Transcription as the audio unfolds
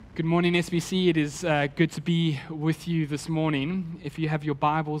Good morning, SBC. It is good to be with you this morning. If you have your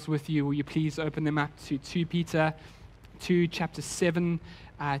Bibles with you, will you please open them up to 2 Peter 2, chapter 7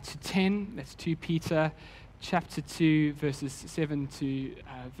 to 10. That's 2 Peter chapter 2, verses 7 to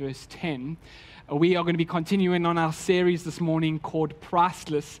verse 10. We are going to be continuing on our series this morning called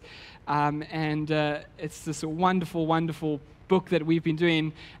Priceless. And it's this wonderful, wonderful book that we've been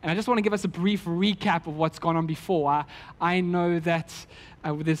doing. And I just want to give us a brief recap of what's gone on before. I know that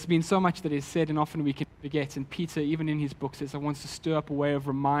there's been so much that is said, and often we can forget. And Peter, even in his book, says, I want to stir up a way of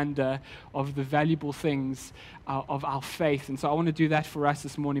reminder of the valuable things of our faith. And so I want to do that for us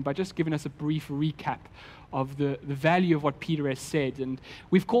this morning by just giving us a brief recap of the value of what Peter has said. And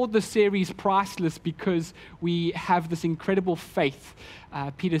we've called the series Priceless because we have this incredible faith.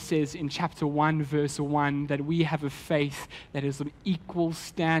 Peter says in chapter 1, verse 1, that we have a faith that is of equal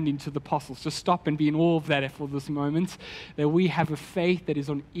standing to the apostles. Just stop and be in awe of that for this moment. That we have a faith that is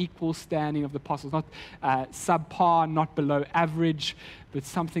on equal standing of the apostles. Not subpar, not below average, but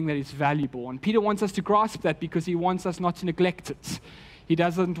something that is valuable. And Peter wants us to grasp that because he wants us not to neglect it. He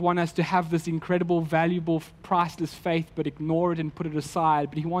doesn't want us to have this incredible, valuable, priceless faith, but ignore it and put it aside.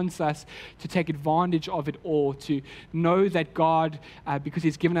 But he wants us to take advantage of it all, to know that God, because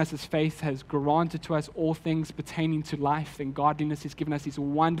he's given us his faith, has granted to us all things pertaining to life and godliness. He's given us these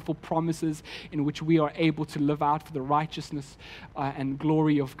wonderful promises in which we are able to live out for the righteousness and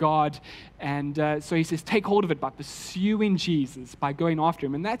glory of God. And so he says, take hold of it by pursuing Jesus, by going after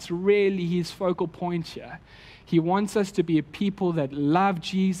him. And that's really his focal point here. He wants us to be a people that love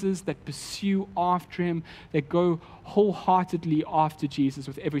Jesus, that pursue after him, that go wholeheartedly after Jesus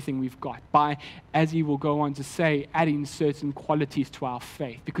with everything we've got, by, as he will go on to say, adding certain qualities to our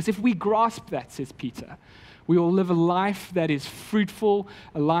faith. Because if we grasp that, says Peter, we will live a life that is fruitful,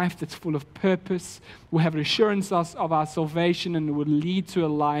 a life that's full of purpose. We'll have an assurance of our salvation, and it will lead to a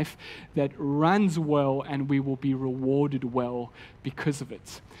life that runs well, and we will be rewarded well because of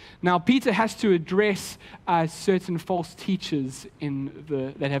it. Now, Peter has to address certain false teachers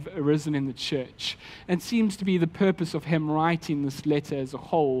that have arisen in the church. And it seems to be the purpose of him writing this letter as a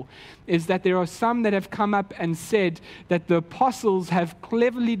whole, is that there are some that have come up and said that the apostles have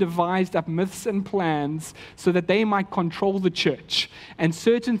cleverly devised up myths and plans so that they might control the church. And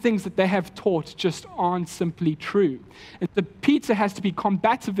certain things that they have taught just aren't simply true. And so Peter has to be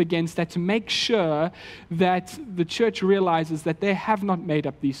combative against that to make sure that the church realizes that they have not made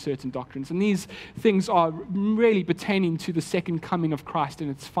up these certain doctrines. And these things are really pertaining to the second coming of Christ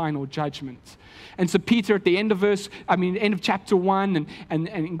and its final judgment. And so Peter, at the end of chapter 1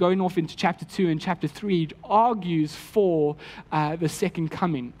 and going off into chapter 2 and chapter 3, argues for the second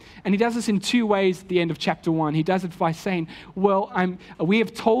coming. And he does this in two ways at the end of chapter 1. He does it by saying, we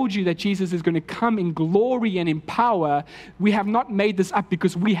have told you that Jesus is going to come in glory and in power. We have not made this up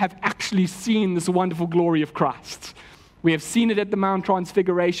because we have actually seen this wonderful glory of Christ. We have seen it at the Mount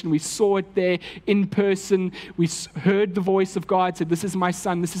Transfiguration. We saw it there in person. We heard the voice of God, said, this is my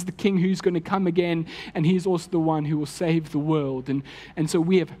son. This is the king who's going to come again. And he's also the one who will save the world. And so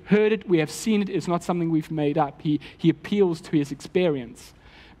we have heard it. We have seen it. It's not something we've made up. He appeals to his experience.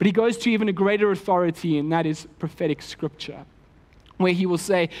 But he goes to even a greater authority, and that is prophetic scripture, where he will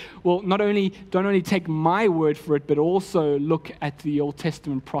say, well, don't only take my word for it, but also look at the Old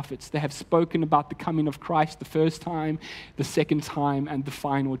Testament prophets. They have spoken about the coming of Christ the first time, the second time, and the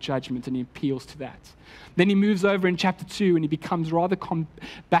final judgment, and he appeals to that. Then he moves over in chapter 2 and he becomes rather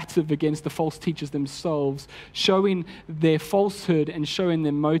combative against the false teachers themselves, showing their falsehood and showing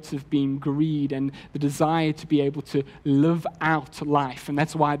their motive being greed and the desire to be able to live out life. And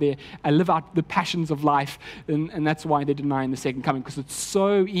that's why they live out the passions of life, and that's why they're denying the second coming, because it's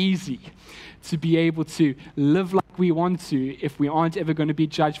so easy to be able to live like we want to if we aren't ever going to be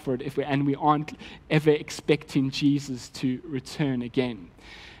judged for it, and we aren't ever expecting Jesus to return again.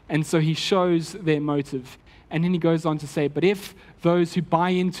 And so he shows their motive. And then he goes on to say, but if those who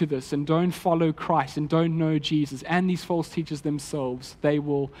buy into this and don't follow Christ and don't know Jesus and these false teachers themselves, they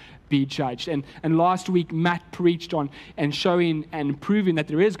will be judged. And last week, Matt preached on and showing and proving that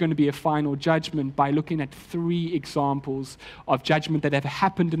there is going to be a final judgment by looking at 3 examples of judgment that have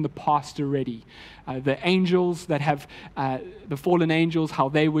happened in the past already. The angels that have, the fallen angels, how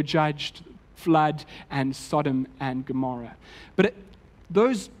they were judged, flood, and Sodom and Gomorrah. But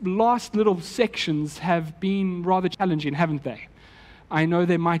those last little sections have been rather challenging, haven't they? I know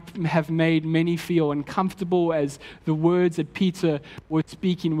they might have made many feel uncomfortable, as the words that Peter was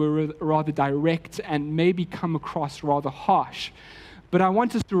speaking were rather direct and maybe come across rather harsh. But I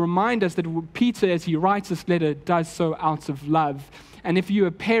want us to remind us that Peter, as he writes this letter, does so out of love. And if you're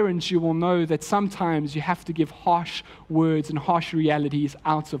a parent, you will know that sometimes you have to give harsh words and harsh realities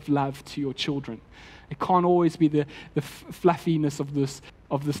out of love to your children. It can't always be the fluffiness of this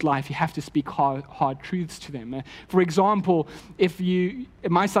life. You have to speak hard truths to them. For example, if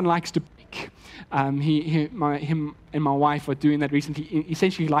my son likes to bake. Him and my wife are doing that recently.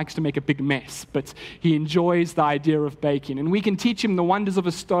 Essentially, he likes to make a big mess, but he enjoys the idea of baking. And we can teach him the wonders of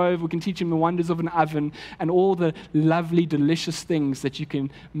a stove, we can teach him the wonders of an oven, and all the lovely, delicious things that you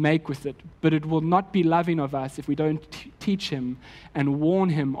can make with it. But it will not be loving of us if we don't teach him and warn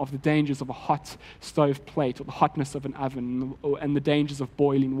him of the dangers of a hot stove plate, or the hotness of an oven, and the dangers of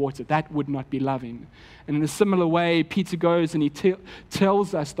boiling water. That would not be loving. And in a similar way, Peter goes and he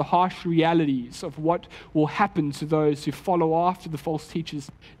tells us the harsh realities of what will happen to those who follow after the false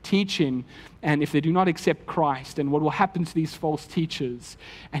teachers' teaching, and if they do not accept Christ, and what will happen to these false teachers.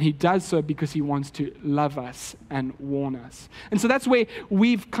 And he does so because he wants to love us and warn us. And so that's where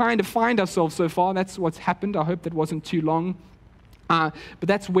we've kind of find ourselves so far. That's what's happened. I hope that wasn't too long. But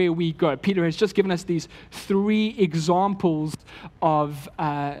that's where we go. Peter has just given us these three examples of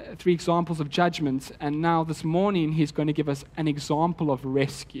judgment, and now this morning he's going to give us an example of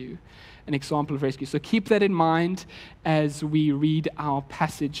rescue. An example of rescue. So keep that in mind as we read our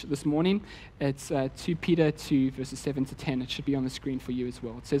passage this morning. It's 2 Peter 2, verses 7 to 10. It should be on the screen for you as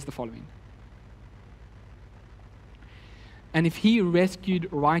well. It says the following. And if he rescued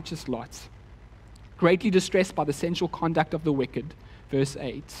righteous Lot, greatly distressed by the sensual conduct of the wicked, verse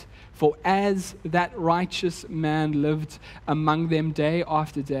 8, for as that righteous man lived among them day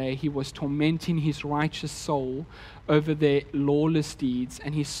after day, he was tormenting his righteous soul over their lawless deeds,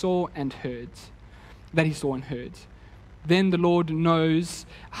 and he saw and heard. Then the Lord knows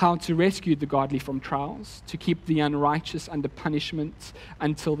how to rescue the godly from trials, to keep the unrighteous under punishment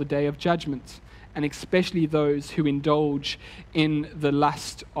until the day of judgment, and especially those who indulge in the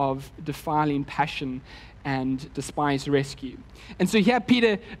lust of defiling passion and despise rescue. And so here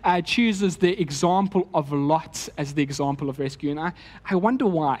Peter chooses the example of Lot as the example of rescue. And I wonder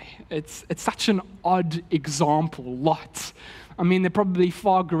why. It's such an odd example, Lot. I mean, there are probably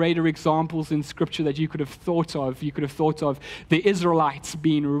far greater examples in Scripture that you could have thought of. You could have thought of the Israelites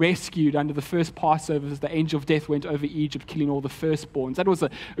being rescued under the first Passover as the angel of death went over Egypt, killing all the firstborns. That was a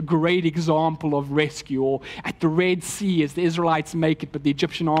great example of rescue. Or at the Red Sea, as the Israelites make it, but the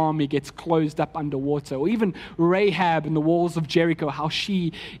Egyptian army gets closed up underwater. Or even Rahab and the walls of Jericho, how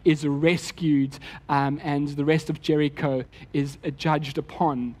she is rescued and the rest of Jericho is judged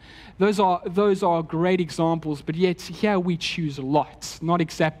upon. Those are great examples, but yet here we choose Lot, not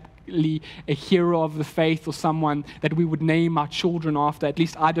exactly a hero of the faith or someone that we would name our children after. At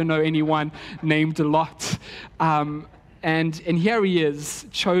least I don't know anyone named Lot. And here he is,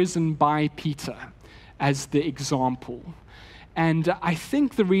 chosen by Peter as the example. And I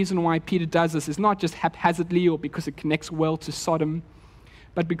think the reason why Peter does this is not just haphazardly or because it connects well to Sodom,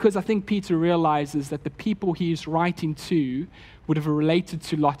 but because I think Peter realizes that the people he is writing to would have related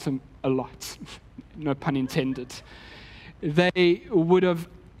to Lot a lot, no pun intended. They would have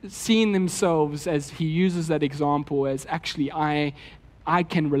seen themselves, as he uses that example, as actually I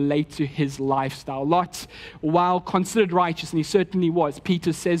can relate to his lifestyle. Lot, while considered righteous, and he certainly was,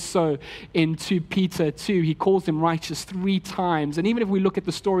 Peter says so in 2 Peter 2, he calls him righteous 3 times. And even if we look at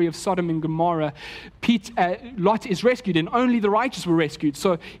the story of Sodom and Gomorrah, Lot is rescued, and only the righteous were rescued.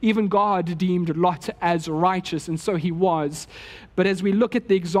 So even God deemed Lot as righteous, and so he was. But as we look at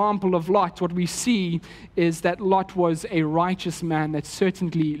the example of Lot, what we see is that Lot was a righteous man that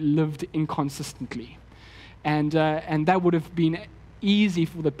certainly lived inconsistently. And that would have been easy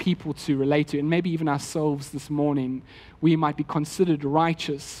for the people to relate to, and maybe even ourselves this morning. We might be considered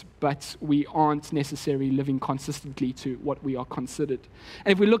righteous, but we aren't necessarily living consistently to what we are considered.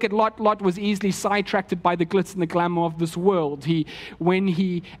 And if we look at Lot was easily sidetracked by the glitz and the glamour of this world. When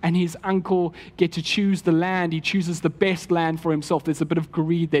he and his uncle get to choose the land, he chooses the best land for himself. There's a bit of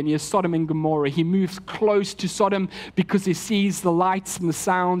greed there. Near Sodom and Gomorrah, he moves close to Sodom because he sees the lights and the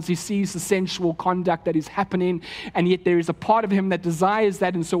sounds. He sees the sensual conduct that is happening, and yet there is a part of him that desires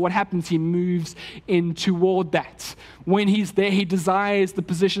that. And so what happens? He moves in toward that. When he's there, he desires the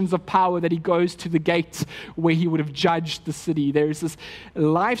positions of power, that he goes to the gate where he would have judged the city. There is this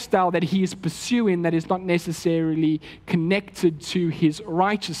lifestyle that he is pursuing that is not necessarily connected to his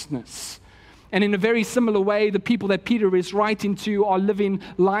righteousness. And in a very similar way, the people that Peter is writing to are living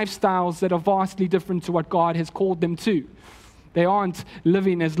lifestyles that are vastly different to what God has called them to. They aren't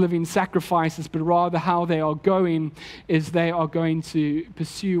living as living sacrifices, but rather how they are going is they are going to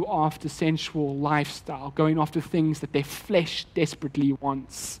pursue after sensual lifestyle, going after things that their flesh desperately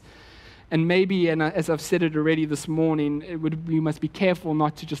wants. And maybe, and as I've said it already this morning, we must be careful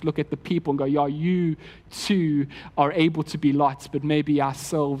not to just look at the people and go, yeah, you too are able to be Lots, but maybe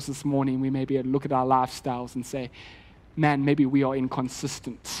ourselves this morning, we maybe look at our lifestyles and say, man, maybe we are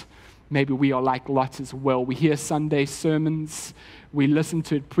inconsistent. Maybe we are like Lot as well. We hear Sunday sermons, we listen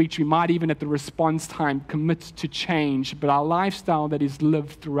to it preach, we might even at the response time commit to change, but our lifestyle that is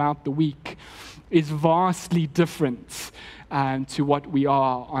lived throughout the week is vastly different to what we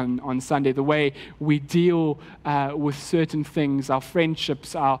are on Sunday. The way we deal with certain things, our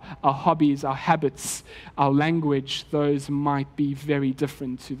friendships, our hobbies, our habits, our language, those might be very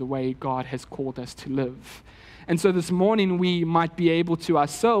different to the way God has called us to live. And so this morning we might be able to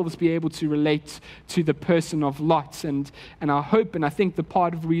ourselves be able to relate to the person of Lot. And our hope, and I think the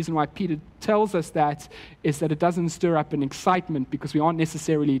part of the reason why Peter tells us that is that it doesn't stir up an excitement because we aren't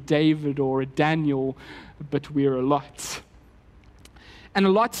necessarily David or a Daniel, but we're a Lot. And a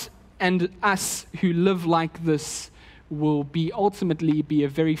Lot and us who live like this will ultimately be a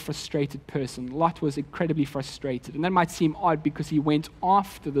very frustrated person. Lot was incredibly frustrated. And that might seem odd because he went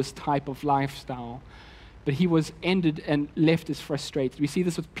after this type of lifestyle. But he was ended and left as frustrated. We see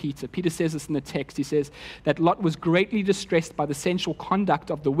this with Peter. Peter says this in the text. He says that Lot was greatly distressed by the sensual conduct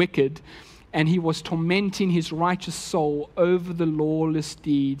of the wicked, and he was tormenting his righteous soul over the lawless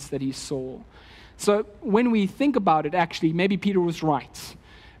deeds that he saw. So when we think about it, actually, maybe Peter was right,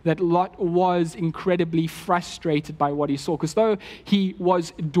 that Lot was incredibly frustrated by what he saw. Because though he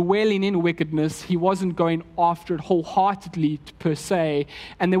was dwelling in wickedness, he wasn't going after it wholeheartedly per se.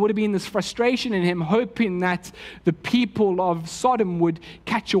 And there would have been this frustration in him, hoping that the people of Sodom would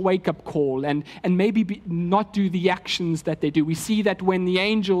catch a wake-up call and maybe not do the actions that they do. We see that when the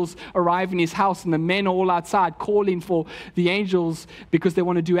angels arrive in his house and the men are all outside calling for the angels because they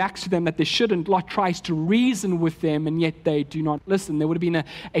want to do acts to them that they shouldn't, Lot tries to reason with them, and yet they do not listen. There would have been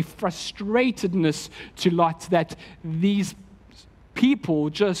a frustratedness to Lot that these people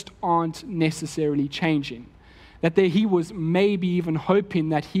just aren't necessarily changing. That he was maybe even hoping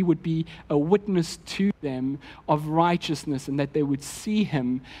that he would be a witness to them of righteousness and that they would see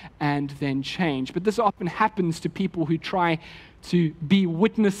him and then change. But this often happens to people who try to be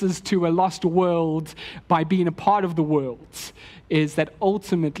witnesses to a lost world by being a part of the world, is that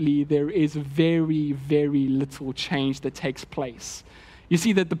ultimately there is very, very little change that takes place. You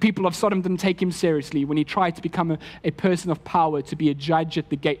see that the people of Sodom didn't take him seriously when he tried to become a person of power, to be a judge at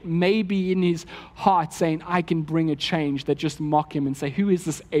the gate. Maybe in his heart saying, I can bring a change, that just mock him and say, who is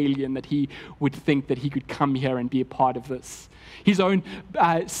this alien that he would think that he could come here and be a part of this? His own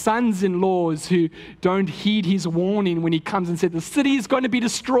sons-in-laws who don't heed his warning when he comes and said, the city is going to be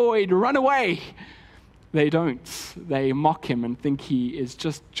destroyed, run away. They don't. They mock him and think he is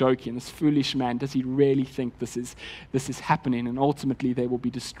just joking. This foolish man, does he really think this is happening? And ultimately they will be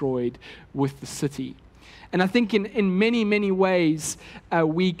destroyed with the city. And I think in many, many ways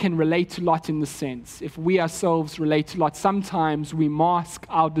we can relate to Lot in the sense. If we ourselves relate to Lot, sometimes we mask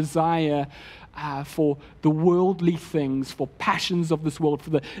our desire for the worldly things, for passions of this world, for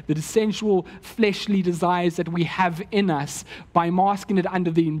the sensual fleshly desires that we have in us by masking it under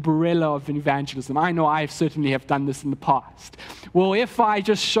the umbrella of evangelism. I know I certainly have done this in the past. Well, if I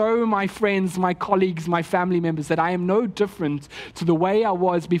just show my friends, my colleagues, my family members that I am no different to the way I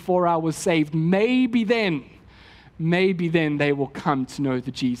was before I was saved, maybe then they will come to know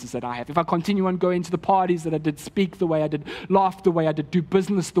the Jesus that I have. If I continue on going to the parties that I did, speak the way I did, laugh the way I did, do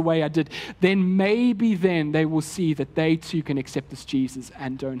business the way I did, then maybe then they will see that they too can accept this Jesus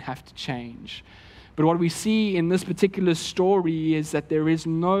and don't have to change. But what we see in this particular story is that there is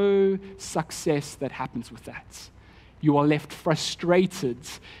no success that happens with that. You are left frustrated.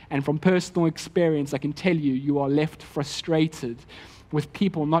 And from personal experience, I can tell you, you are left frustrated with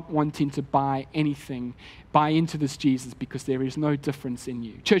people not wanting to buy into this Jesus because there is no difference in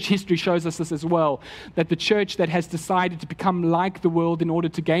you. Church history shows us this as well, that the church that has decided to become like the world in order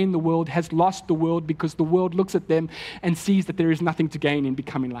to gain the world has lost the world because the world looks at them and sees that there is nothing to gain in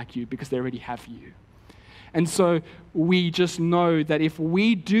becoming like you because they already have you. And so we just know that if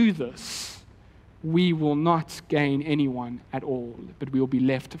we do this, we will not gain anyone at all, but we will be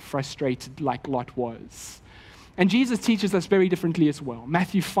left frustrated like Lot was. And Jesus teaches us very differently as well.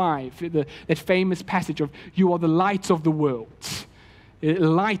 Matthew 5, that famous passage of, you are the light of the world.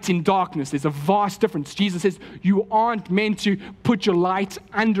 Light in darkness, there's a vast difference. Jesus says, you aren't meant to put your light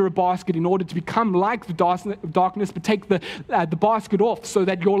under a basket in order to become like the darkness, but take the basket off so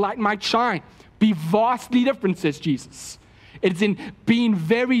that your light might shine. Be vastly different, says Jesus. It's in being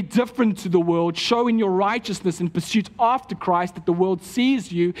very different to the world, showing your righteousness in pursuit after Christ, that the world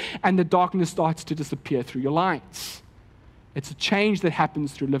sees you and the darkness starts to disappear through your lights. It's a change that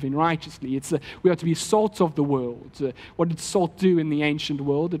happens through living righteously. We are to be salt of the world. What did salt do in the ancient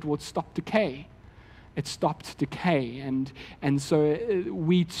world? It would stop decay. It stopped decay. And so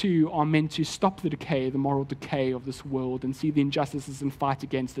we too are meant to stop the decay, the moral decay of this world, and see the injustices and fight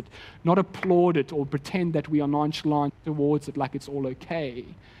against it, not applaud it or pretend that we are nonchalant towards it like it's all okay.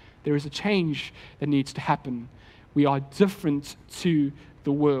 There is a change that needs to happen. We are different to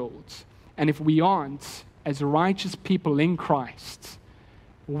the world. And if we aren't, as righteous people in Christ,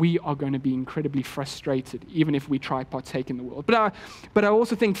 we are going to be incredibly frustrated, even if we try to partake in the world. But I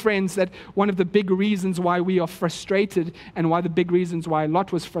also think, friends, that one of the big reasons why we are frustrated and why the big reasons why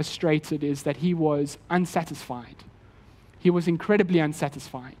Lot was frustrated is that he was unsatisfied. He was incredibly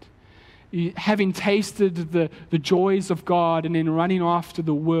unsatisfied. Having tasted the joys of God and then running after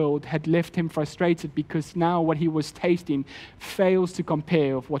the world had left him frustrated because now what he was tasting fails to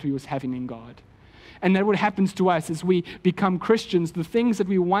compare with what he was having in God. And that what happens to us as we become Christians, the things that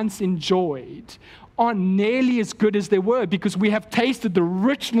we once enjoyed aren't nearly as good as they were because we have tasted the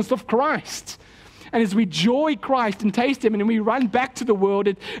richness of Christ. And as we enjoy Christ and taste Him and we run back to the world,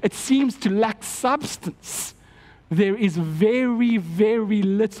 it seems to lack substance. There is very, very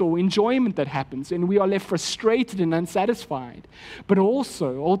little enjoyment that happens, and we are left frustrated and unsatisfied. But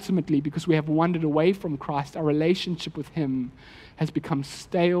also, ultimately, because we have wandered away from Christ, our relationship with Him has become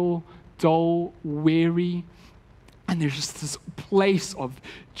stale, dull, weary, and there's just this place of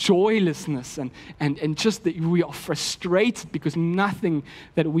joylessness and just that we are frustrated because nothing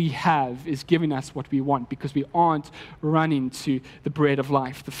that we have is giving us what we want, because we aren't running to the bread of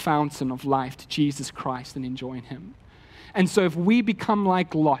life, the fountain of life, to Jesus Christ and enjoying Him. And so if we become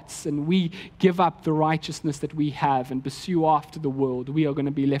like Lot and we give up the righteousness that we have and pursue after the world, we are going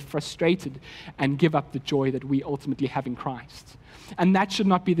to be left frustrated and give up the joy that we ultimately have in Christ. And that should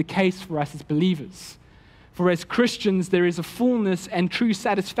not be the case for us as believers. For as Christians, there is a fullness and true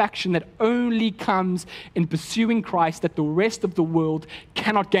satisfaction that only comes in pursuing Christ that the rest of the world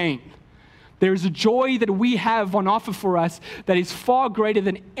cannot gain. There is a joy that we have on offer for us that is far greater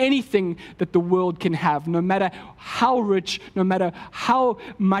than anything that the world can have, no matter how rich, no matter how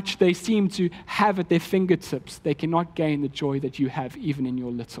much they seem to have at their fingertips. They cannot gain the joy that you have even in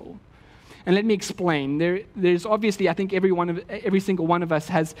your little. And let me explain. There's obviously, I think every single one of us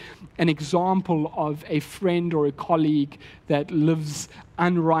has an example of a friend or a colleague that lives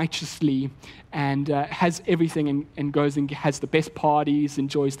unrighteously and has everything and goes and has the best parties,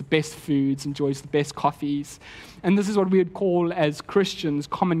 enjoys the best foods, enjoys the best coffees. And this is what we would call as Christians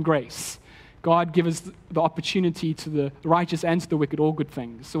common grace. God gives us the opportunity to the righteous and to the wicked all good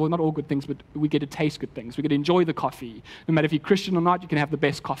things. So, well, not all good things, but we get to taste good things. We get to enjoy the coffee. No matter if you're Christian or not, you can have the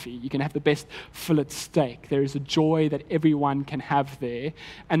best coffee. You can have the best fillet steak. There is a joy that everyone can have there.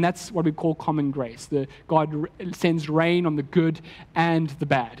 And that's what we call common grace. God sends rain on the good and the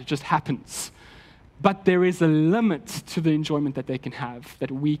bad. It just happens. But there is a limit to the enjoyment that they can have, that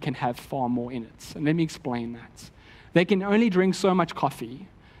we can have far more in it. And let me explain that. They can only drink so much coffee.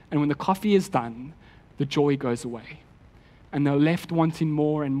 And when the coffee is done, the joy goes away. And they're left wanting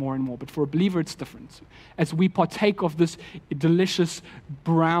more and more and more. But for a believer, it's different. As we partake of this delicious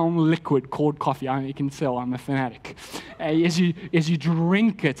brown liquid called coffee, you can tell I'm a fanatic. As you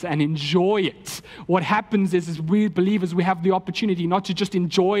drink it and enjoy it, what happens is, as we believers, we have the opportunity not to just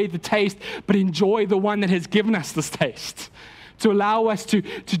enjoy the taste, but enjoy the one that has given us this taste. To allow us to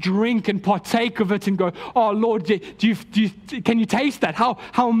drink and partake of it and go, oh, Lord, can you taste that? How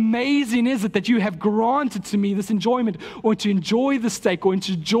amazing is it that you have granted to me this enjoyment, or to enjoy the steak, or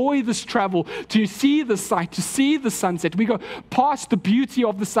to enjoy this travel, to see the sight, to see the sunset. We go past the beauty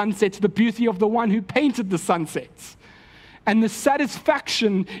of the sunset to the beauty of the one who painted the sunsets. And the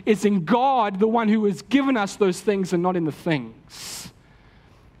satisfaction is in God, the one who has given us those things, and not in the things.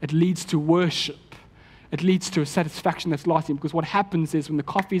 It leads to worship. It leads to a satisfaction that's lasting, because what happens is when the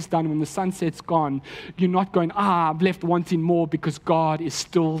coffee's done, when the sunset's gone, you're not going, I'm left wanting more, because God is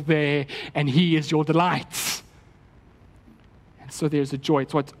still there and He is your delight. And so there's a joy.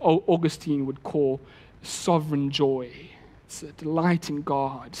 It's what Augustine would call sovereign joy. It's a delight in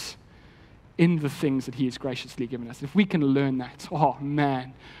God, in the things that He has graciously given us. If we can learn that, oh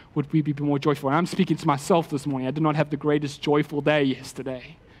man, would we be more joyful? And I'm speaking to myself this morning. I did not have the greatest joyful day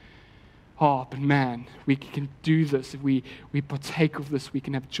yesterday. Oh, but man, we can do this. If we partake of this, we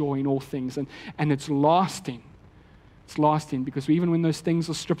can have joy in all things. And it's lasting. It's lasting because even when those things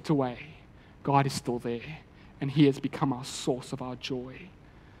are stripped away, God is still there. And He has become our source of our joy.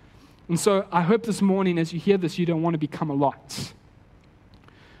 And so I hope this morning as you hear this, you don't want to become a lot.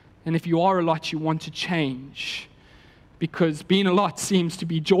 And if you are a lot, you want to change. Because being a lot seems to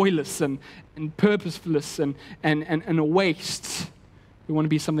be joyless and purposeless and a waste. We want to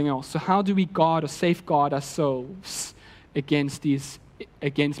be something else. So how do we guard or safeguard ourselves against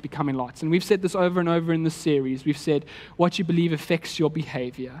becoming lots? And we've said this over and over in this series. We've said what you believe affects your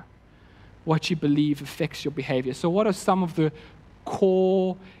behavior. What you believe affects your behavior. So what are some of the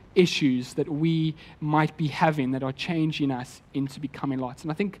core issues that we might be having that are changing us into becoming lots? And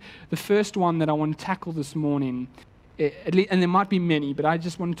I think the first one that I want to tackle this morning, and there might be many, but I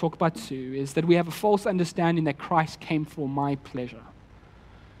just want to talk about two, is that we have a false understanding that Christ came for my pleasure.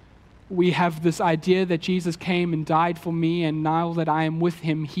 We have this idea that Jesus came and died for me, and now that I am with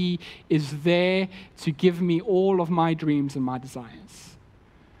him, he is there to give me all of my dreams and my desires.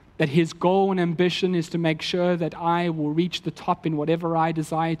 That his goal and ambition is to make sure that I will reach the top in whatever I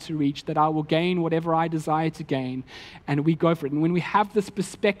desire to reach, that I will gain whatever I desire to gain, and we go for it. And when we have this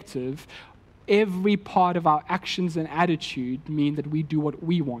perspective, every part of our actions and attitude mean that we do what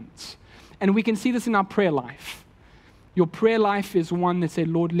we want. And we can see this in our prayer life. Your prayer life is one that says,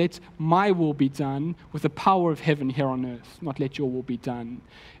 Lord, let my will be done with the power of heaven here on earth, not let your will be done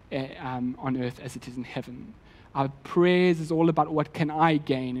on earth as it is in heaven. Our prayers is all about what can I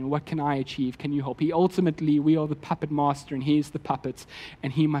gain and what can I achieve? Can you help? Ultimately, we are the puppet master and he is the puppet,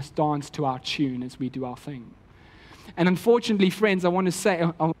 and he must dance to our tune as we do our thing. And unfortunately, friends, I want to say,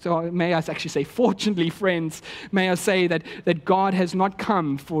 may I actually say, fortunately, friends, may I say that God has not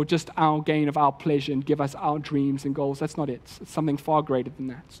come for just our gain of our pleasure and give us our dreams and goals. That's not it. It's something far greater than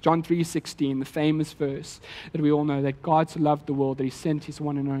that. It's John 3:16, the famous verse that we all know, that God so loved the world that he sent his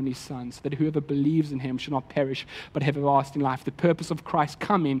one and only Son, so that whoever believes in him shall not perish but have everlasting life. The purpose of Christ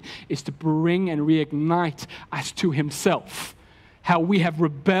coming is to bring and reignite us to himself. How we have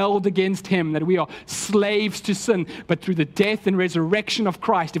rebelled against him, that we are slaves to sin, but through the death and resurrection of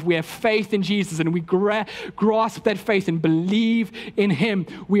Christ, if we have faith in Jesus and we grasp that faith and believe in him,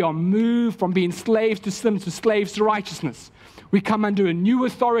 we are moved from being slaves to sin to slaves to righteousness. We come under a new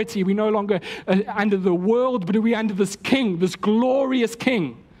authority. We no longer under the world, but we are under this king, this glorious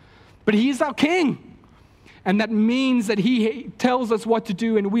king. But he is our king. And that means that he tells us what to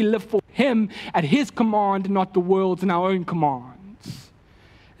do, and we live for him at his command, not the world's and our own command.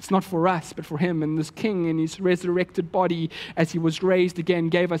 It's not for us, but for him. And this king in his resurrected body, as he was raised again,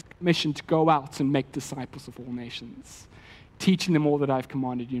 gave us permission to go out and make disciples of all nations, teaching them all that I've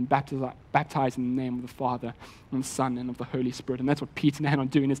commanded you, and baptize in the name of the Father and the Son and of the Holy Spirit. And that's what Peter and Hannah are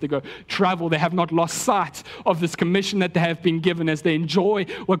doing as they go travel. They have not lost sight of this commission that they have been given. As they enjoy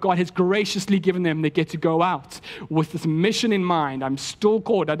what God has graciously given them, they get to go out with this mission in mind. I'm still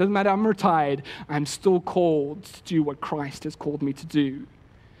called. It doesn't matter, I'm retired. I'm still called to do what Christ has called me to do.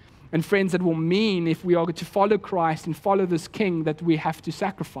 And friends, that will mean, if we are to follow Christ and follow this king, that we have to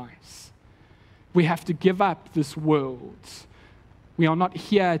sacrifice. We have to give up this world. We are not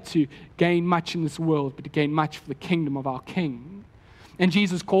here to gain much in this world, but to gain much for the kingdom of our king. And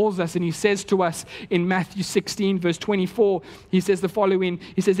Jesus calls us, and he says to us in Matthew 16, verse 24, he says the following,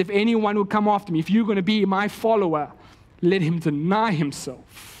 he says, if anyone will come after me, if you're going to be my follower, let him deny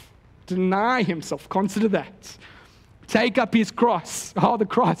himself. Deny himself. Consider that. Take up his cross. Oh, the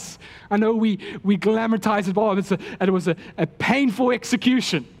cross. I know we glamorize it. Oh, it was a painful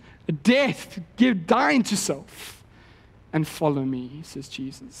execution, a death, dying to self. And follow me, says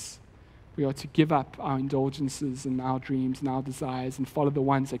Jesus. We are to give up our indulgences and our dreams and our desires and follow the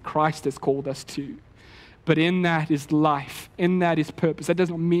ones that Christ has called us to. But in that is life. In that is purpose. That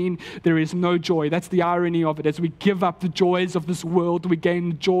doesn't mean there is no joy. That's the irony of it. As we give up the joys of this world, we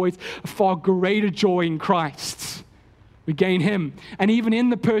gain the joys, a far greater joy in Christ. We gain him. And even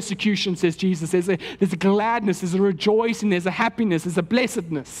in the persecution, says Jesus, there's a gladness, there's a rejoicing, there's a happiness, there's a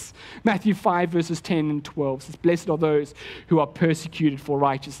blessedness. Matthew 5, verses 10 and 12 says, blessed are those who are persecuted for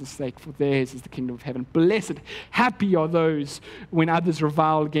righteousness' sake, for theirs is the kingdom of heaven. Blessed, happy are those when others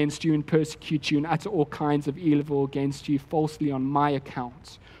revile against you and persecute you and utter all kinds of evil against you falsely on my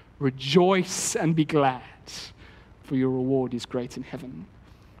account. Rejoice and be glad, for your reward is great in heaven.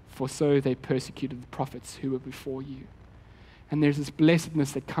 For so they persecuted the prophets who were before you. And there's this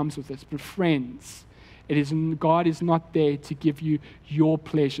blessedness that comes with this. But friends, God is not there to give you your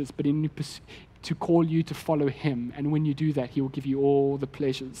pleasures, but to call you to follow him. And when you do that, he will give you all the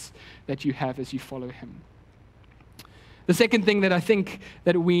pleasures that you have as you follow him. The second thing that I think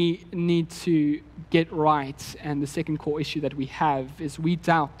that we need to get right, and the second core issue that we have, is we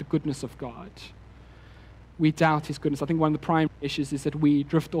doubt the goodness of God. we doubt his goodness. I think one of the primary issues is that we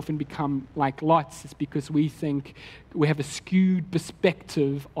drift off and become like Lot. It's because we think we have a skewed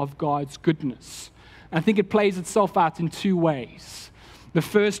perspective of God's goodness. And I think it plays itself out in two ways. The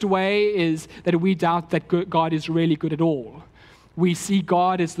first way is that we doubt that God is really good at all. We see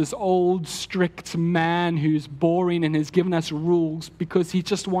God as this old, strict man who's boring and has given us rules because he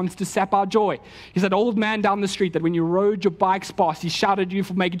just wants to sap our joy. He's that old man down the street that when you rode your bikes past, he shouted at you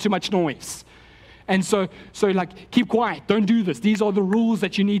for making too much noise. And so like, keep quiet, don't do this. These are the rules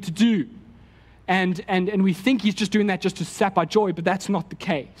that you need to do. And we think he's just doing that just to sap our joy, but that's not the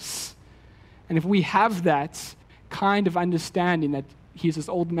case. And if we have that kind of understanding that he's this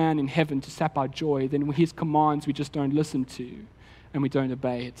old man in heaven to sap our joy, then his commands we just don't listen to and we don't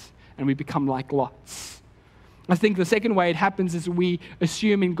obey it, and we become like Lots. I think the second way it happens is we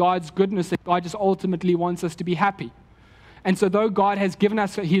assume in God's goodness that God just ultimately wants us to be happy. And so though God has given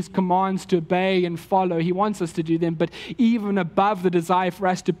us his commands to obey and follow, he wants us to do them, but even above the desire for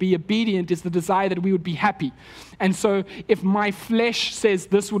us to be obedient is the desire that we would be happy. And so if my flesh says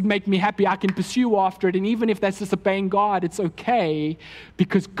this would make me happy, I can pursue after it, and even if that's disobeying God, it's okay,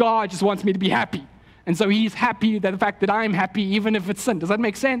 because God just wants me to be happy. And so he's happy that the fact that I'm happy, even if it's sin. Does that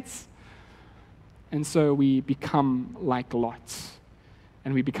make sense? And so we become like Lot,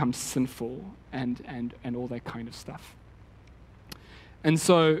 and we become sinful and all that kind of stuff. And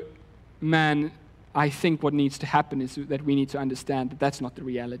so, man, I think what needs to happen is that we need to understand that that's not the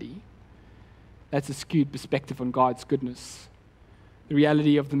reality. That's a skewed perspective on God's goodness. The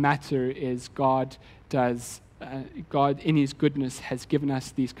reality of the matter is God in his goodness has given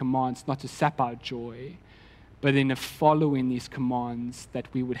us these commands not to sap our joy, but in following these commands that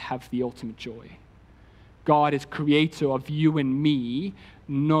we would have the ultimate joy. God, as creator of you and me,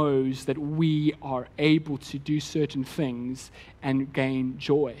 knows that we are able to do certain things and gain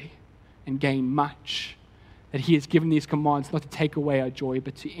joy and gain much. That he has given these commands not to take away our joy,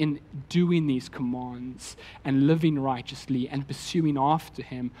 but to, in doing these commands and living righteously and pursuing after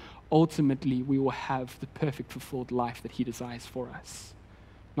him, ultimately we will have the perfect fulfilled life that he desires for us,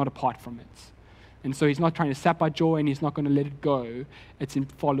 not apart from it. And so he's not trying to sap our joy, and he's not going to let it go. It's in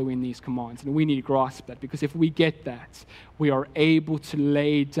following these commands. And we need to grasp that, because if we get that, we are able to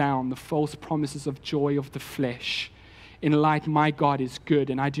lay down the false promises of joy of the flesh. In light, my God is good,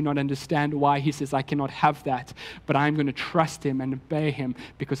 and I do not understand why he says I cannot have that, but I'm going to trust him and obey him,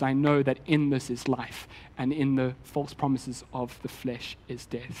 because I know that in this is life, and in the false promises of the flesh is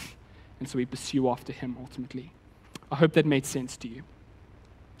death. And so we pursue after him ultimately. I hope that made sense to you.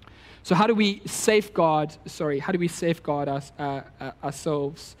 So how do we safeguard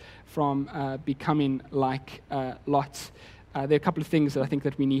ourselves from becoming like Lot? There are a couple of things that I think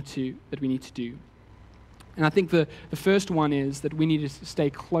that we need to do. And I think the first one is that we need to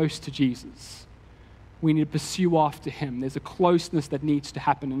stay close to Jesus. We need to pursue after him. There's a closeness that needs to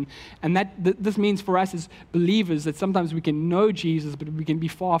happen. And this means for us as believers that sometimes we can know Jesus, but we can be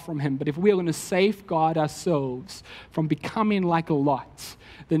far from him. But if we're going to safeguard ourselves from becoming like a Lot,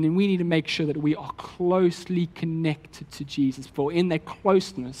 then we need to make sure that we are closely connected to Jesus. For in that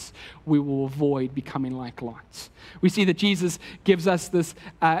closeness, we will avoid becoming like Lot. We see that Jesus gives us this,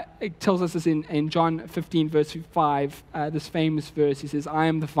 it tells us this in John 15, verse 5, this famous verse. He says, I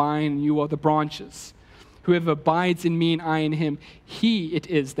am the vine, and you are the branches. Whoever abides in me and I in him, he it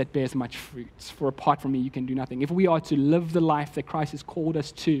is that bears much fruit. For apart from me, you can do nothing. If we are to live the life that Christ has called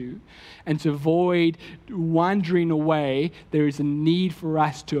us to, and to avoid wandering away, there is a need for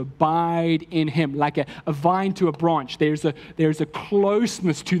us to abide in him, like a vine to a branch. There's a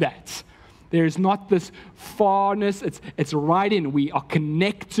closeness to that. There is not this farness. It's right in. We are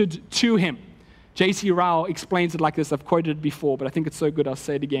connected to him. J.C. Ryle explains it like this. I've quoted it before, but I think it's so good I'll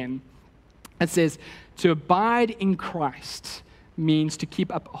say it again. It says, to abide in Christ means to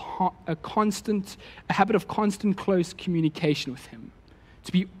keep up a habit of constant close communication with him,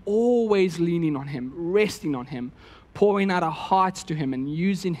 to be always leaning on him, resting on him, pouring out our hearts to him and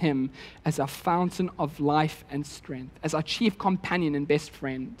using him as our fountain of life and strength, as our chief companion and best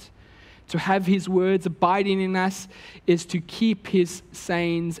friend. To have his words abiding in us is to keep his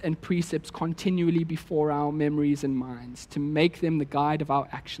sayings and precepts continually before our memories and minds, to make them the guide of our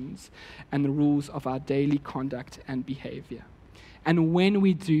actions and the rules of our daily conduct and behavior. And when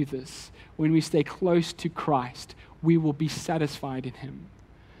we do this, when we stay close to Christ, we will be satisfied in him.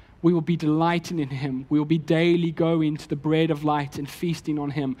 We will be delighting in him. We will be daily going to the bread of light and feasting on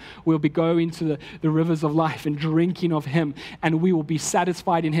him. We'll be going to the rivers of life and drinking of him, and we will be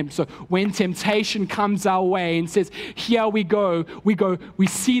satisfied in him. So when temptation comes our way and says, here we go, we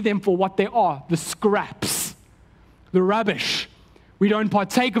see them for what they are, the scraps, the rubbish. We don't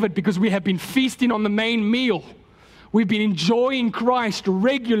partake of it because we have been feasting on the main meal. We've been enjoying Christ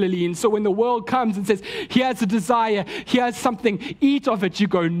regularly. And so when the world comes and says, here's a desire, here's something, eat of it, you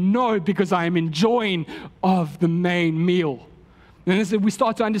go, no, because I am enjoying of the main meal. And as we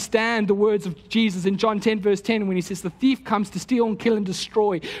start to understand the words of Jesus in John 10, verse 10, when he says, the thief comes to steal and kill and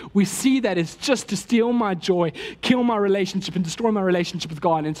destroy, we see that it's just to steal my joy, kill my relationship, and destroy my relationship with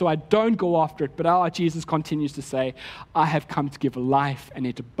God. And so I don't go after it. But our Jesus continues to say, I have come to give life and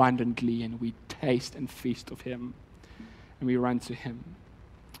it abundantly, and we taste and feast of him, and we run to him.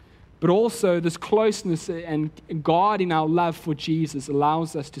 But also this closeness and God in our love for Jesus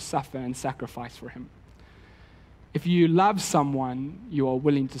allows us to suffer and sacrifice for him. If you love someone, you are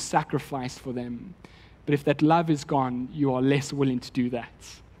willing to sacrifice for them. But if that love is gone, you are less willing to do that.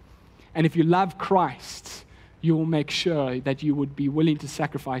 And if you love Christ, you will make sure that you would be willing to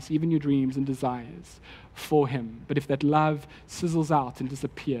sacrifice even your dreams and desires for him. But if that love sizzles out and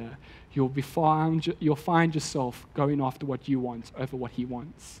disappears, you'll find yourself going after what you want over what he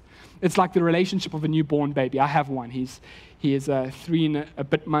wants. It's like the relationship of a newborn baby. I have one. He is 3 and a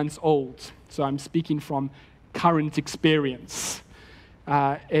bit months old. So I'm speaking from current experience.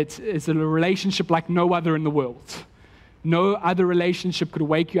 It's a relationship like no other in the world. No other relationship could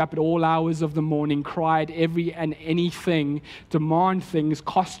wake you up at all hours of the morning, cry at every and anything, demand things,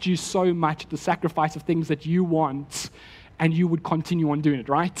 cost you so much, the sacrifice of things that you want, and you would continue on doing it,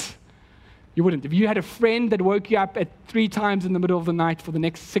 right? You wouldn't. If you had a friend that woke you up at 3 times in the middle of the night for the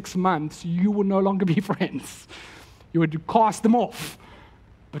next 6 months, you would no longer be friends. You would cast them off.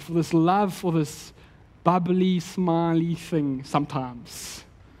 But for this love, for this bubbly, smiley thing, sometimes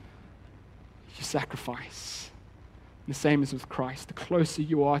you sacrifice. The same is with Christ. The closer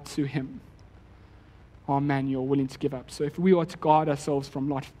you are to him, oh man, you're willing to give up. So if we are to guard ourselves from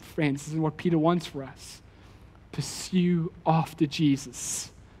not friends, this is what Peter wants for us. Pursue after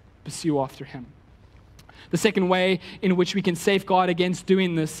Jesus. Pursue after him. The second way in which we can safeguard against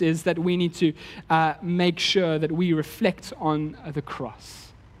doing this is that we need to make sure that we reflect on the cross.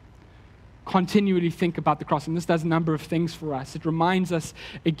 Continually think about the cross. And this does a number of things for us. It reminds us,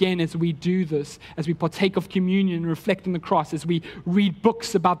 again, as we do this, as we partake of communion and reflect on the cross, as we read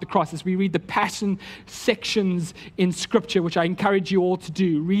books about the cross, as we read the passion sections in Scripture, which I encourage you all to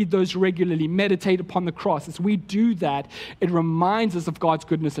do. Read those regularly. Meditate upon the cross. As we do that, it reminds us of God's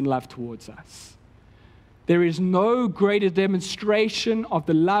goodness and love towards us. There is no greater demonstration of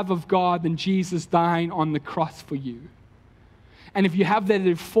the love of God than Jesus dying on the cross for you. And if you have that at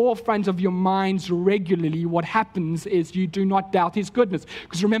the forefront of your minds regularly, what happens is you do not doubt his goodness.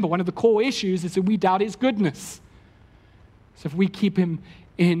 Because remember, one of the core issues is that we doubt his goodness. So if we keep him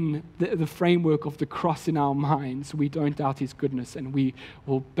in the framework of the cross in our minds, we don't doubt his goodness, and we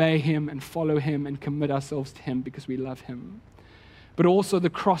will obey him and follow him and commit ourselves to him because we love him. But also the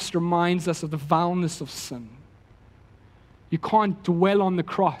cross reminds us of the vileness of sin. You can't dwell on the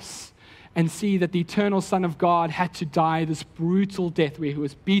cross and see that the eternal Son of God had to die this brutal death where he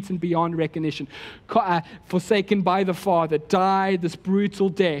was beaten beyond recognition, forsaken by the Father, died this brutal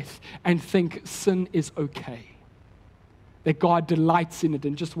death, and think sin is okay. That God delights in it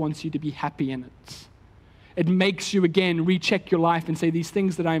and just wants you to be happy in it. It makes you, again, recheck your life and say, these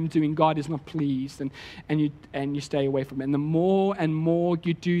things that I'm doing, God is not pleased, and you stay away from it. And the more and more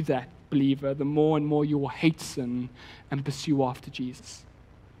you do that, believer, the more and more you will hate sin and pursue after Jesus.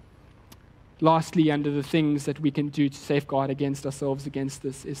 Lastly, under the things that we can do to safeguard against ourselves against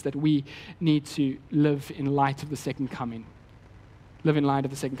this is that we need to live in light of the second coming. Live in light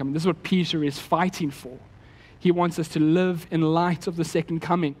of the second coming. This is what Peter is fighting for. He wants us to live in light of the second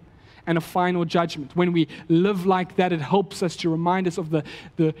coming and a final judgment. When we live like that, it helps us to remind us of the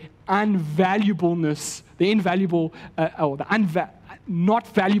unvaluableness, the invaluable, not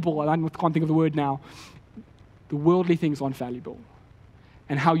valuable, I can't think of the word now. The worldly things aren't valuable.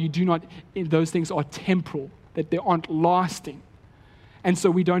 And how you do not, those things are temporal, that they aren't lasting. And so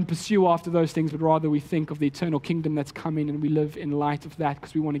we don't pursue after those things, but rather we think of the eternal kingdom that's coming, and we live in light of that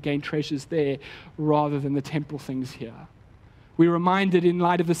because we want to gain treasures there rather than the temporal things here. We're reminded in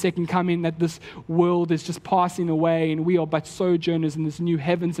light of the second coming that this world is just passing away, and we are but sojourners in this new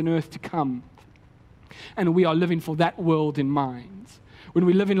heavens and earth to come. And we are living for that world in mind. When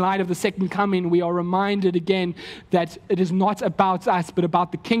we live in light of the second coming, we are reminded again that it is not about us, but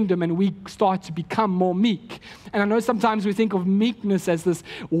about the kingdom, and we start to become more meek. And I know sometimes we think of meekness as this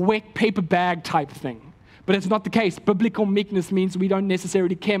wet paper bag type thing, but it's not the case. Biblical meekness means we don't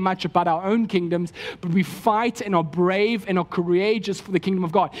necessarily care much about our own kingdoms, but we fight and are brave and are courageous for the kingdom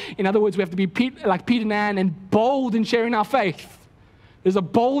of God. In other words, we have to be like Peter and Ann and bold in sharing our faith. There's a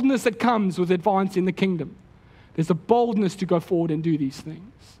boldness that comes with advancing the kingdom. There's a boldness to go forward and do these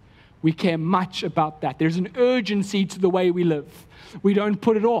things. We care much about that. There's an urgency to the way we live. We don't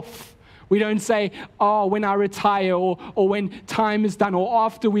put it off. We don't say, oh, when I retire or when time is done or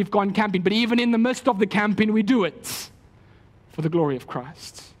after we've gone camping. But even in the midst of the camping, we do it for the glory of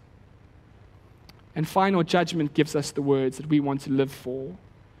Christ. And final judgment gives us the words that we want to live for.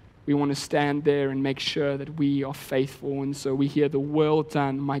 We want to stand there and make sure that we are faithful. And so we hear the well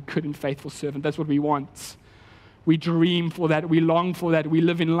done, my good and faithful servant. That's what we want. We dream for that. We long for that. We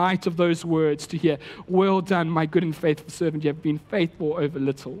live in light of those words to hear, well done, my good and faithful servant. You have been faithful over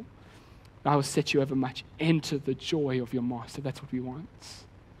little. I will set you over much. Enter the joy of your master. That's what we want.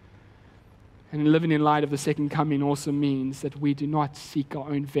 And living in light of the second coming also means that we do not seek our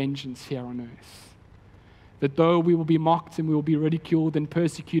own vengeance here on earth. That though we will be mocked and we will be ridiculed and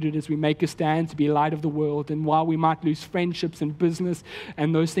persecuted as we make a stand to be light of the world, and while we might lose friendships and business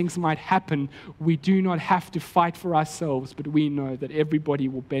and those things might happen, we do not have to fight for ourselves, but we know that everybody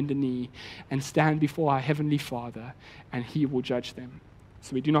will bend a knee and stand before our Heavenly Father, and He will judge them.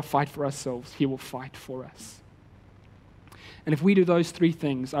 So we do not fight for ourselves, He will fight for us. And if we do those three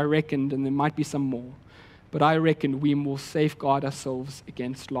things, I reckon, and there might be some more, but I reckon we will safeguard ourselves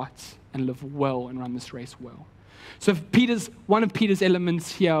against Lot and live well and run this race well. So one of Peter's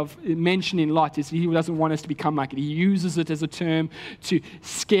elements here of mentioning Lot is he doesn't want us to become like it. He uses it as a term to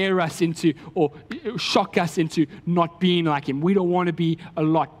scare us into or shock us into not being like him. We don't want to be a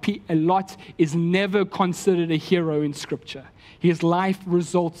Lot. A Lot is never considered a hero in Scripture. His life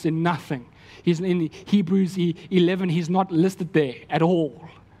results in nothing. He's in Hebrews 11, he's not listed there at all.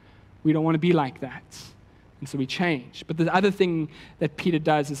 We don't want to be like that. And so we change. But the other thing that Peter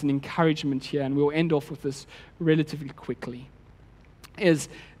does is an encouragement here, and we'll end off with this relatively quickly, is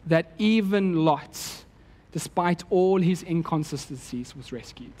that even Lot, despite all his inconsistencies, was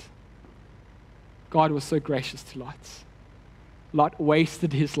rescued. God was so gracious to Lot. Lot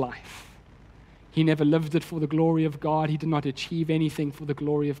wasted his life. He never lived it for the glory of God. He did not achieve anything for the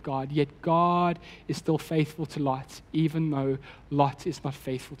glory of God. Yet God is still faithful to Lot, even though Lot is not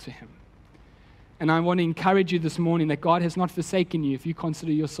faithful to him. And I want to encourage you this morning that God has not forsaken you if you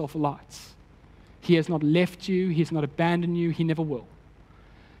consider yourself a Lot. He has not left you. He has not abandoned you. He never will.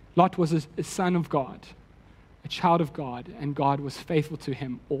 Lot was a son of God, a child of God, and God was faithful to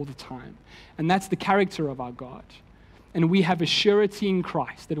him all the time. And that's the character of our God. And we have a surety in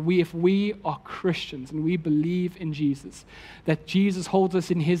Christ that if we are Christians and we believe in Jesus, that Jesus holds us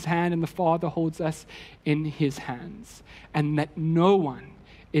in His hand and the Father holds us in His hands, and that no one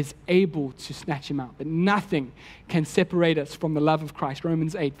is able to snatch Him out, that nothing can separate us from the love of Christ.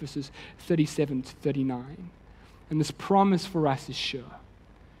 Romans 8, verses 37 to 39. And this promise for us is sure.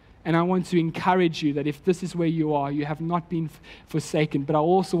 And I want to encourage you that if this is where you are, you have not been forsaken. But I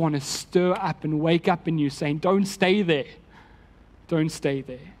also want to stir up and wake up in you saying, don't stay there. Don't stay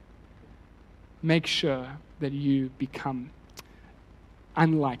there. Make sure that you become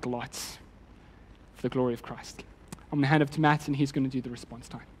unlike Lot for the glory of Christ. I'm going to hand over to Matt, and he's going to do the response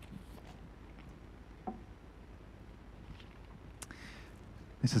time.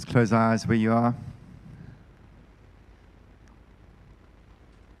 Let's just close our eyes where you are.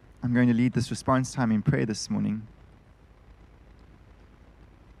 I'm going to lead this response time in prayer this morning.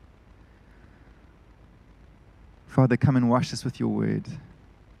 Father, come and wash us with your word.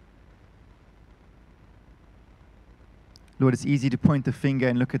 Lord, it's easy to point the finger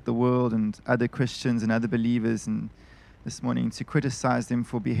and look at the world and other Christians and other believers and this morning to criticize them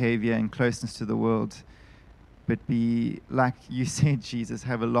for behavior and closeness to the world, but be, like you said, Jesus,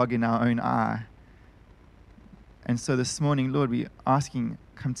 have a log in our own eye. And so this morning, Lord, we're asking,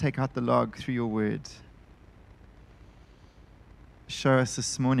 come take out the log through your word. Show us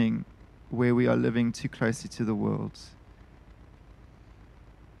this morning where we are living too closely to the world.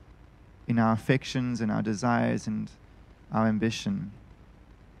 In our affections and our desires and our ambition.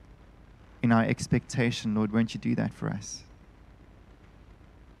 In our expectation, Lord, won't you do that for us?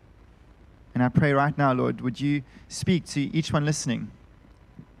 And I pray right now, Lord, would you speak to each one listening?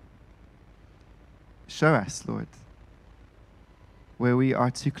 Show us, Lord, where we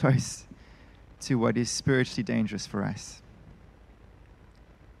are too close to what is spiritually dangerous for us.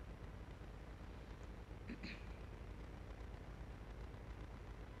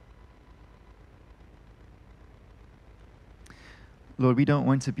 Lord, we don't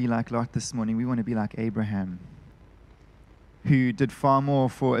want to be like Lot this morning. We want to be like Abraham, who did far more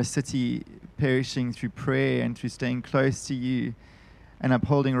for a city perishing through prayer and through staying close to you and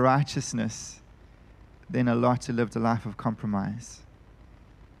upholding righteousness than a Lot who lived a life of compromise.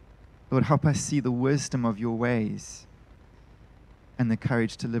 Lord, help us see the wisdom of your ways and the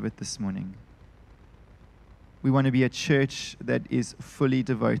courage to live it this morning. We want to be a church that is fully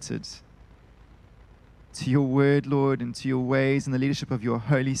devoted to your word, Lord, and to your ways and the leadership of your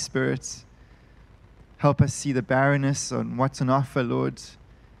Holy Spirit. Help us see the barrenness on what's on offer, Lord,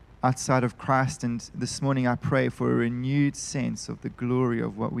 outside of Christ. And this morning I pray for a renewed sense of the glory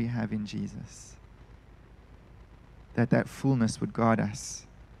of what we have in Jesus. That fullness would guard us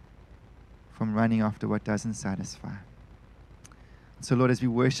from running after what doesn't satisfy. So, Lord, as we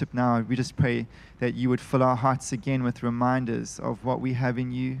worship now, we just pray that you would fill our hearts again with reminders of what we have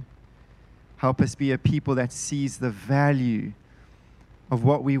in you. Help us be a people that sees the value of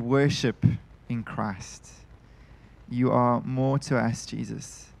what we worship in Christ. You are more to us,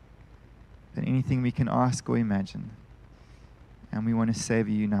 Jesus, than anything we can ask or imagine. And we want to savor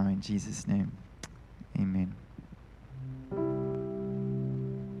you now in Jesus' name. Amen.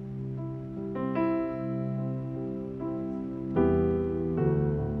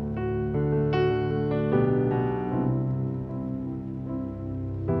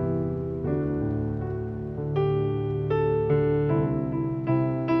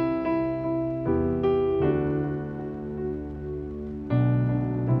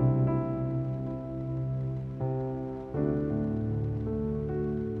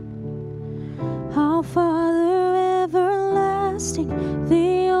 Our Father everlasting,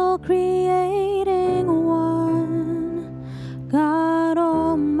 the all-creating one, God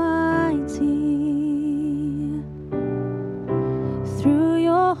Almighty. Through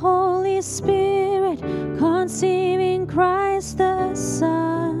your Holy Spirit, conceiving Christ the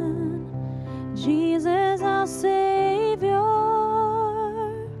Son, Jesus our Savior.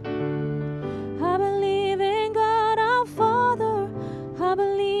 I believe in God our Father, I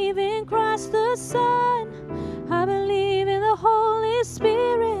believe in Christ the Son, I believe in the Holy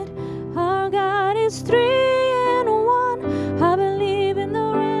Spirit, our God is three in one. I believe in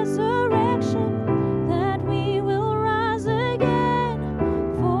the resurrection, that we will rise again,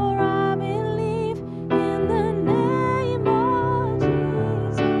 for I believe in the name of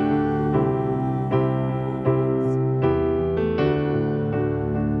Jesus.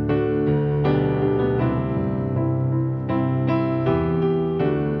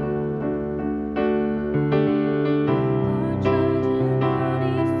 Our judge and our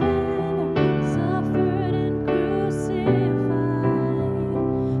defender, suffer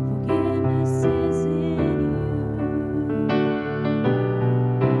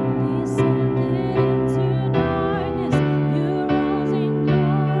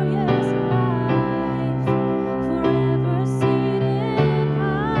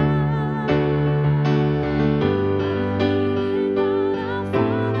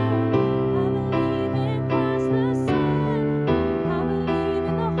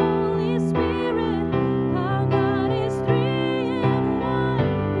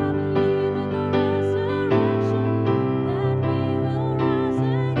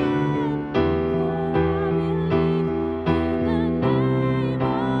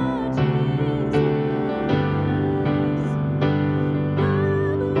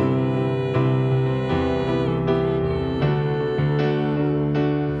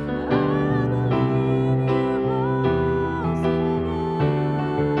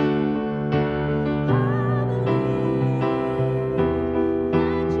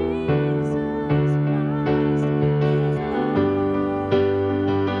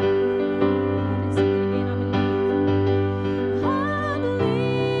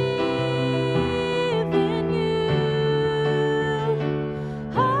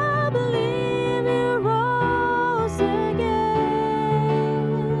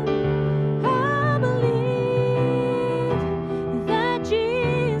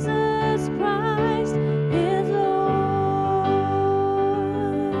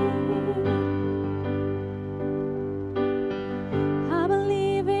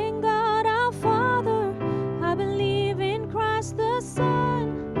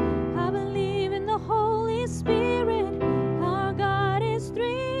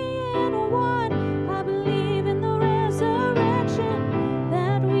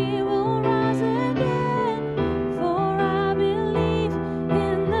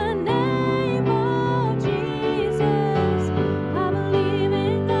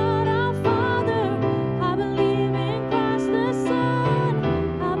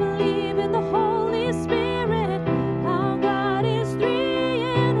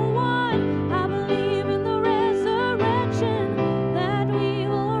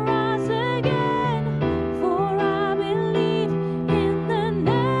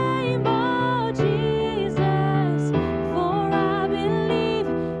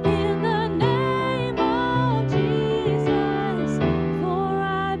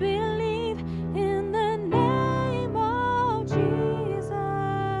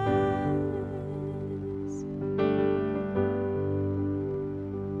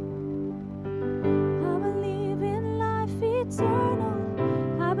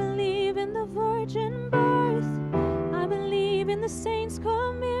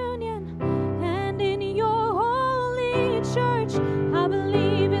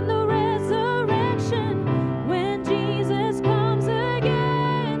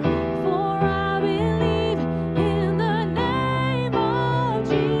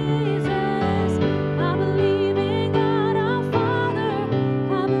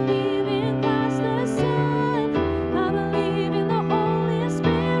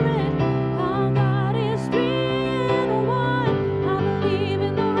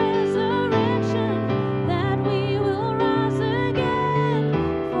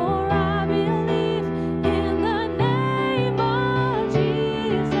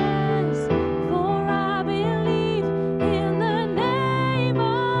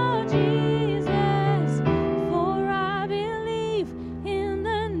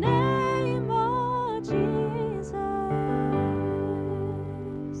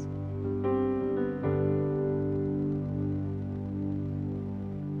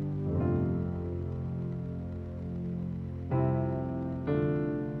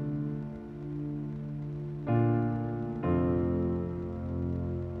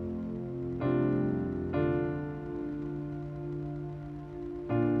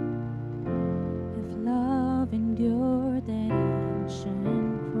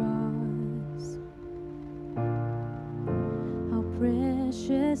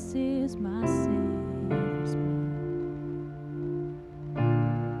This is my Savior's blood.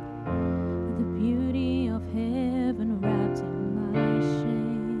 The beauty of heaven wrapped in my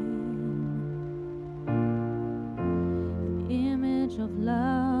shame. The image of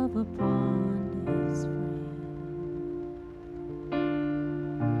love upon His frame.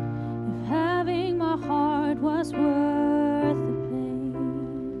 If having my heart was worth the pain,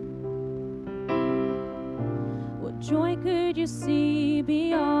 what joy could you see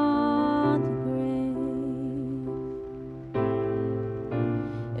beyond the grave?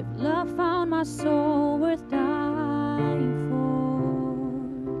 If love found my soul worth dying for,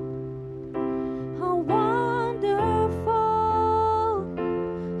 how wonderful,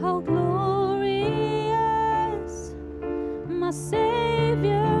 how glorious, my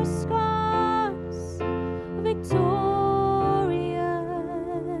Savior's scars, victorious,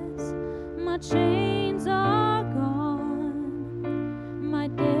 my chains are gone, my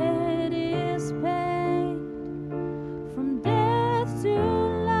debt is paid, from death to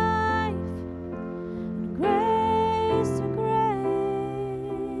life and grace to grace.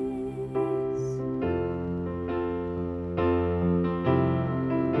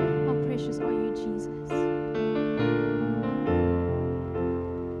 How precious are you, Jesus?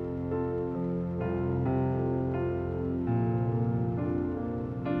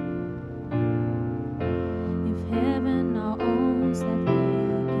 If heaven now owns that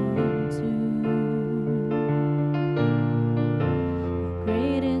vacant tomb, how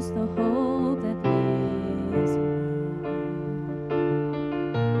great is the hope that lives in you.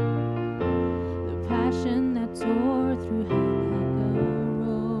 The passion that tore through hell like a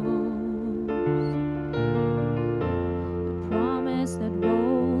rose, the promise that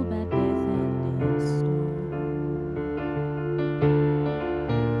rolled back death and its storm.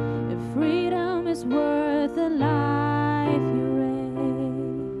 If freedom is worth the life you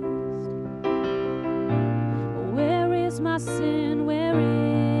raised, where is my sin? Where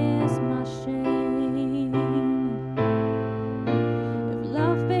is my shame? If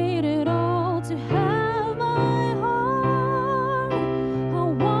love paid it all to have my heart, how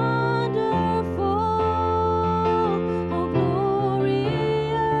wonderful, how glorious,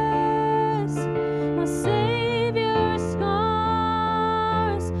 my Savior's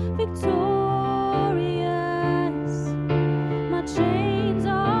scars, victorious, my chains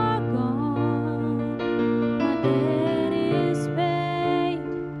are gone, my debt is paid,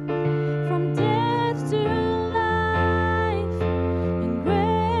 from death to life and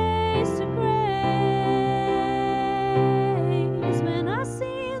grace to grace. When I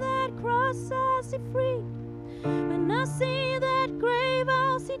see that cross, I see free. When I see that grave,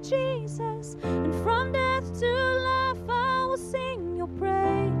 I'll see Jesus. And from death to life, I will sing your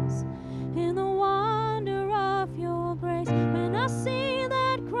praise in the wonder of your grace. When I see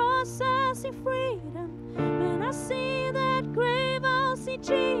that cross, I see freedom. When I see that grave, I'll see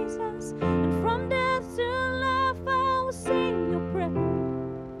Jesus. And from death to life, I will sing your praise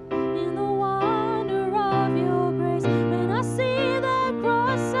in the wonder of your grace. When I see that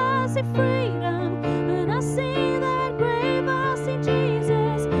cross, I see freedom. When I see that grave, I see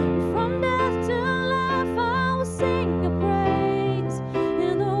Jesus. And from death to life, I will sing your praise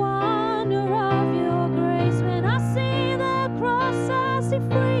in the wonder of your grace. When I see that cross, I see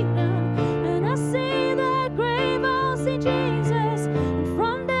freedom. When I see that grave, I'll see Jesus. And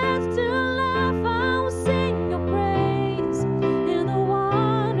from death to life, I will sing your praise in the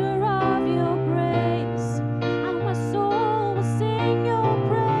wonder of your grace. And my soul will sing your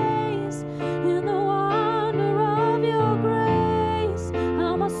praise in the wonder of your grace.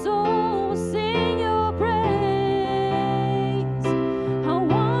 And my soul will sing your praise. How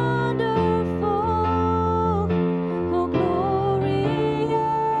wonderful, how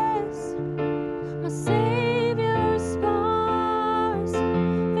glorious, my Savior's scars,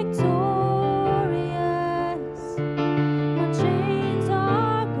 victorious, my chains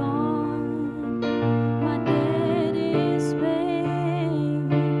are gone, my debt is paid,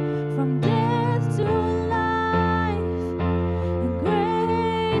 from death to life and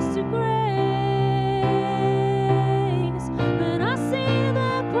grace to grace. When I see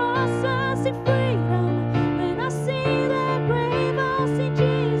that cross, I see freedom. When I see that grave, I'll see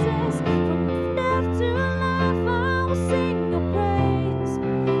Jesus. From death to life, I will sing your praise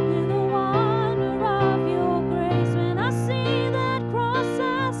in the wonder of your grace. When I see that cross,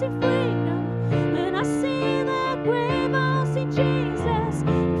 I see freedom. When I see that grave, I'll see Jesus.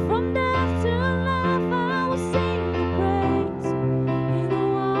 From death to life, I will sing your praise in the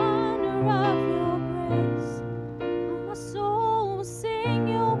wonder of your grace. My soul will sing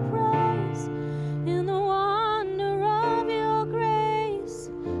your praise in the wonder of your grace.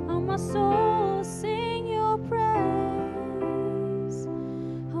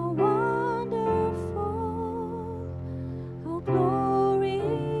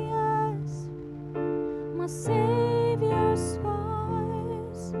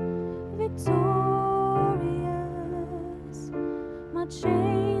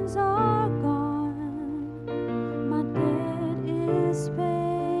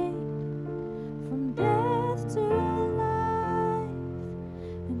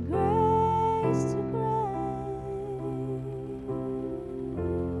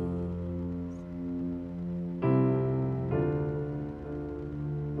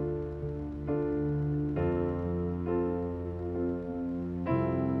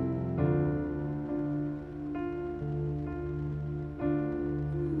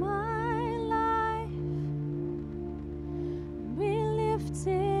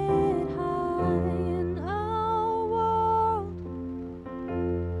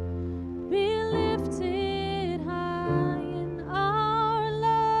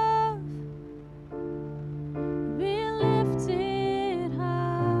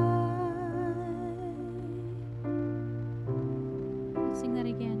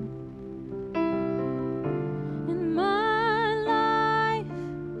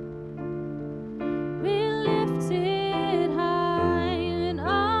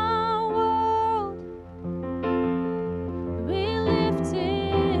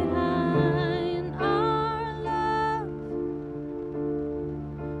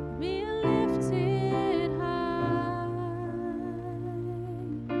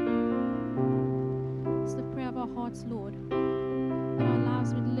 hearts, Lord. That our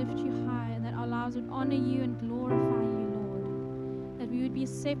lives would lift you high, and that our lives would honor you and glorify you, Lord. That we would be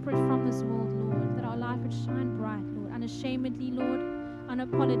separate from this world, Lord. That our life would shine bright, Lord, unashamedly, Lord,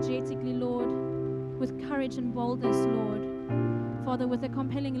 unapologetically, Lord, with courage and boldness, Lord. Father, with a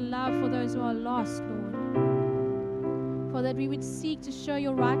compelling love for those who are lost, Lord. Father, that we would seek to show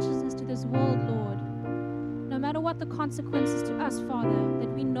your righteousness to this world, Lord. No matter what the consequences to us, Father, that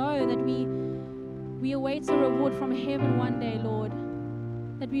we know that we await a reward from heaven one day, Lord.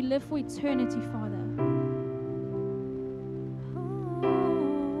 That we live for eternity, Father.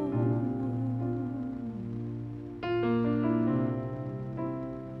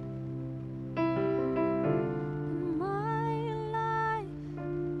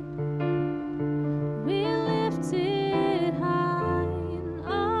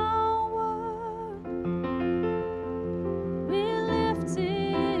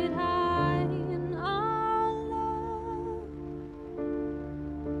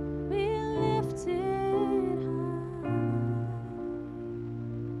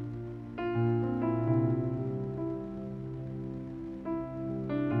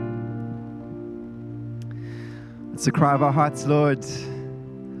 It's the cry of our hearts, Lord.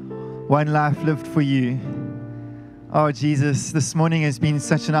 One life lived for you. Oh, Jesus, this morning has been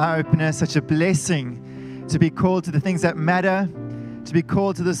such an eye-opener, such a blessing to be called to the things that matter, to be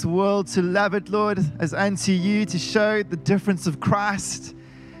called to this world, to love it, Lord, as unto you, to show the difference of Christ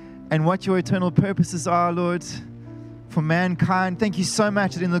and what your eternal purposes are, Lord, for mankind. Thank you so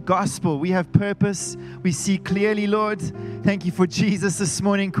much that in the gospel we have purpose. We see clearly, Lord. Thank you for Jesus this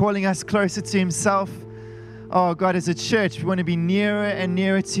morning calling us closer to himself. Oh, God, as a church, we want to be nearer and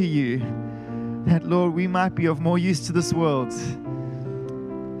nearer to you. That, Lord, we might be of more use to this world.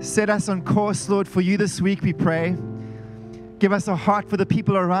 Set us on course, Lord, for you this week, we pray. Give us a heart for the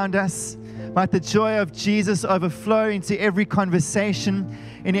people around us. Might the joy of Jesus overflow into every conversation,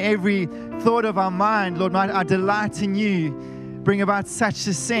 in every thought of our mind. Lord, might our delight in you bring about such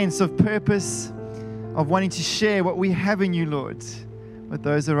a sense of purpose, of wanting to share what we have in you, Lord, with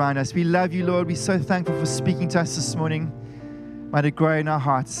those around us. We love you, Lord. We're so thankful for speaking to us this morning. Might it grow in our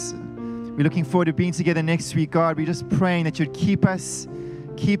hearts. We're looking forward to being together next week, God. We're just praying that you'd keep us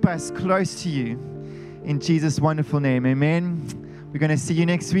close to you. In Jesus' wonderful name, amen. We're going to see you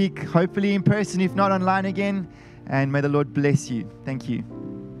next week, hopefully in person, if not online again. And may the Lord bless you. Thank you.